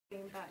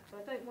back. So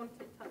I don't want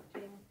it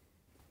touching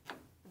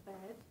the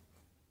bed.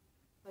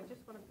 So I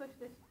just want to push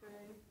this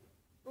through,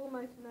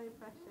 almost no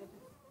pressure,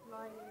 just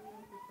sliding the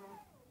ink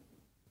across.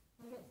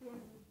 When I get to the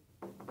end,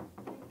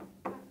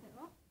 back it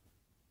off.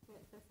 The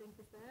excess ink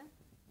is there.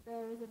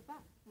 There is a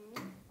vacuum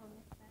on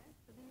this bed.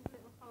 So these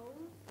little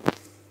holes.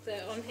 So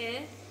on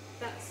here,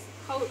 that's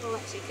hold.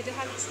 Oh, actually, could you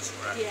have?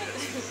 Yeah.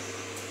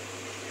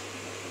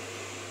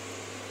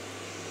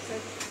 So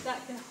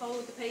that can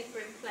hold the paper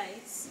in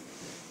place.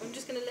 I'm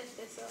just going to lift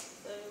this up,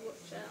 so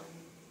watch out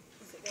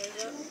as it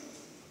goes up.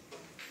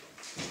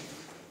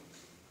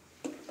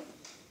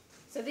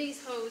 So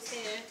these holes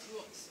here are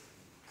what's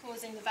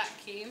causing the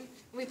vacuum.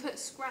 We put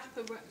scrap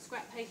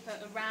paper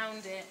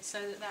around it so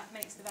that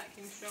makes the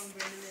vacuum stronger in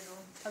the middle.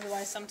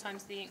 Otherwise,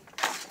 sometimes the ink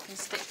can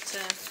stick to.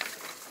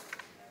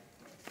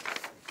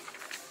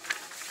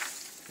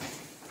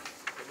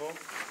 One more?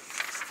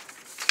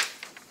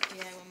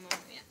 Yeah, one more.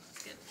 Yeah,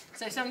 that's good.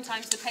 So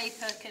sometimes the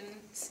paper can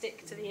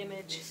stick to the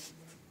image.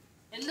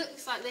 It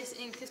looks like this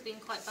ink has been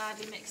quite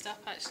badly mixed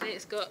up actually.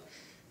 It's got,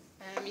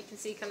 you can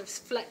see kind of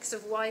flecks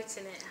of white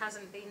in it. It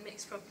hasn't been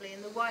mixed properly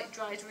and the white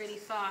dries really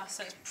fast,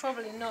 so it's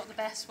probably not the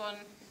best one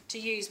to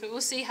use, but we'll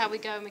see how we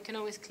go and we can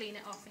always clean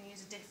it off and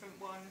use a different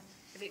one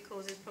if it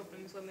causes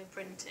problems when we're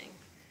printing.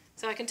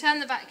 So I can turn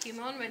the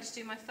vacuum on, ready to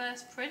do my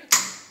first print.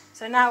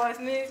 So now I've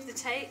moved the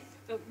tape,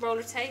 roll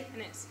of tape,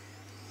 and it's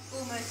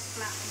almost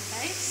flat on the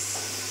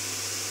base.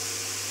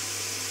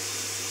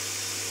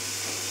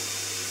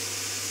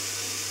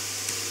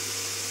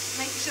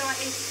 Make sure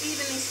it's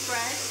evenly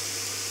spread,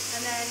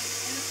 and then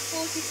in a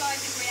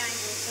 45-degree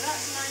angle. So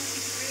that's 90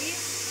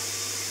 degrees,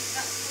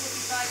 that's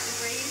 45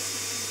 degrees.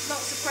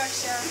 Lots of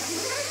pressure.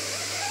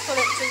 Pull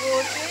it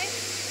towards you.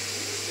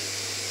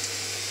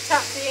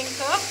 Tap the ink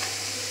off,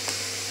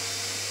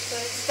 so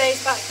it stays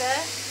back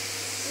there.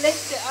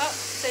 Lift it up,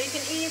 so you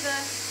can either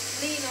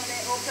lean on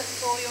it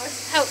or your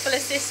helpful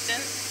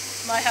assistant.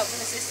 My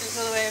helpful assistant's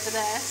all the way over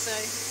there, so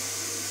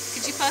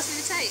could you pass me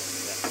the tape?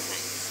 Yeah.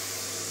 Thanks.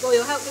 Well,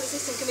 your helpful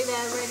assistant can be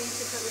there ready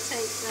to put the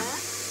tape there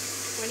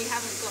when you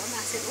haven't got a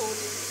massive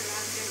audience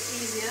around you, it's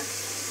easier.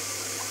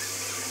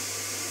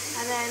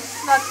 And then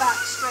flood back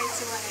straight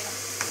away.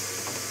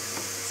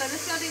 So the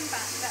flooding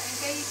back, that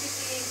engages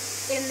the ink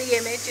in the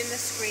image, in the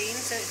screen,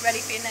 so it's ready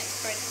for your next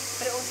print,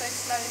 but it also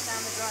slows down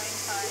the drying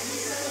time.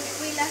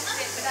 If we left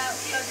it without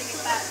flooding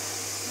it back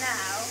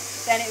now,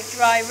 then it would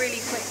dry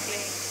really quickly.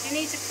 You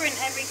need to print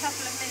every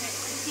couple of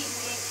minutes to keep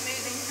the ink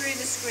moving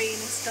through the screen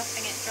and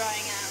stopping it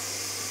drying out.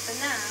 So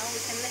now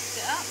we can lift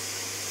it up,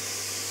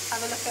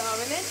 have a look at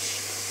our image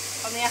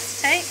on the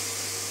acetate.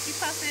 You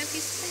pass me a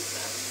piece of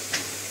paper.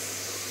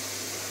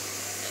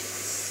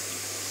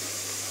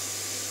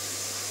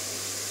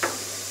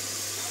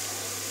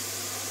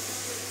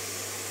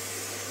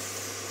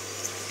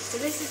 So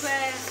this is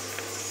where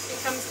it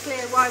becomes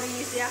clear why we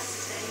use the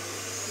acetate.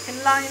 You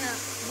can line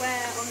up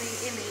where on the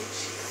image,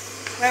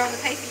 where on the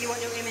paper you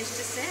want your image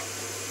to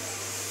sit.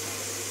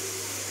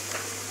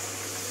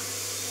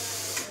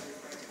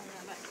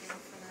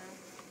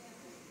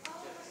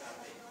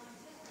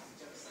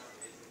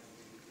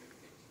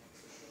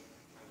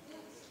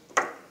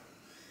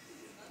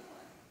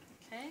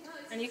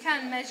 And you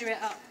can measure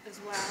it up as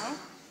well.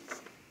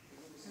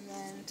 And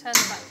then turn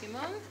the vacuum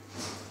on.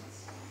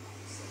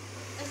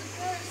 There's a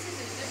pair of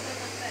scissors just on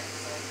my bed.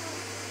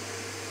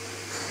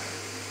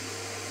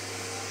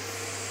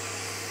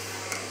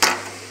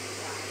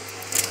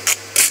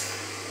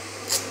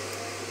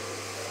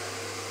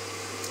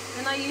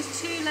 Then I use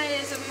 2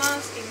 layers of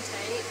masking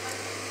tape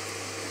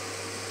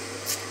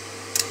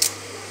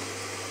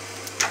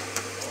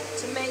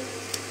to make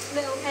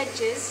little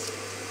edges.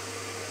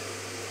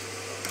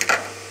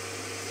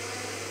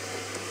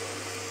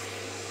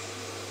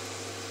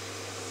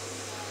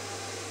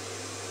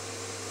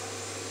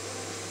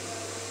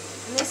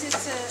 And this is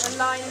to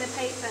align the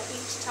paper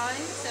each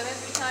time, so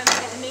every time I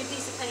get a new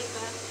piece of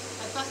paper,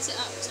 I butt it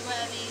up to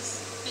where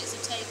these bits of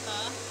tape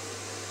are.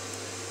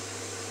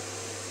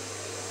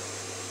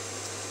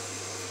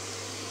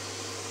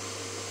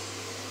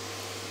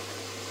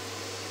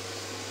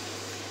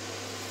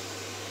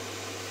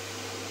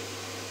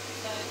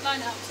 So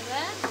line it up to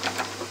there.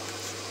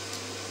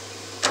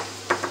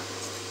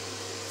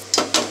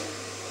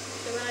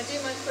 So when I do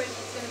my print,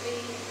 it's going to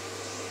be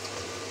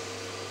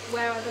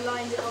where I've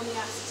aligned it on the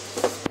acetate.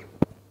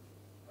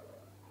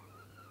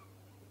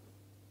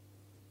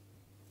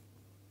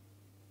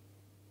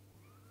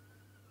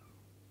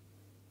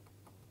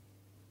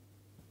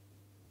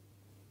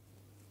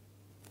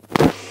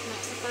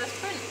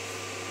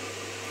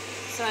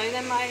 So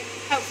then my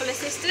helpful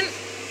assistant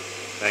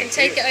can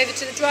take it over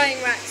to the drying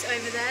racks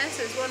over there.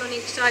 So there's one on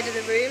each side of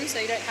the room, so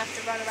you don't have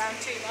to run around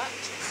too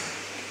much.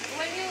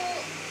 When you're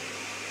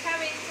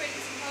carrying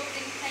prints and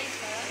holding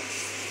paper,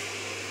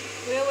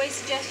 we always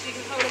suggest you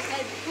can hold it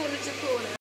corner to corner.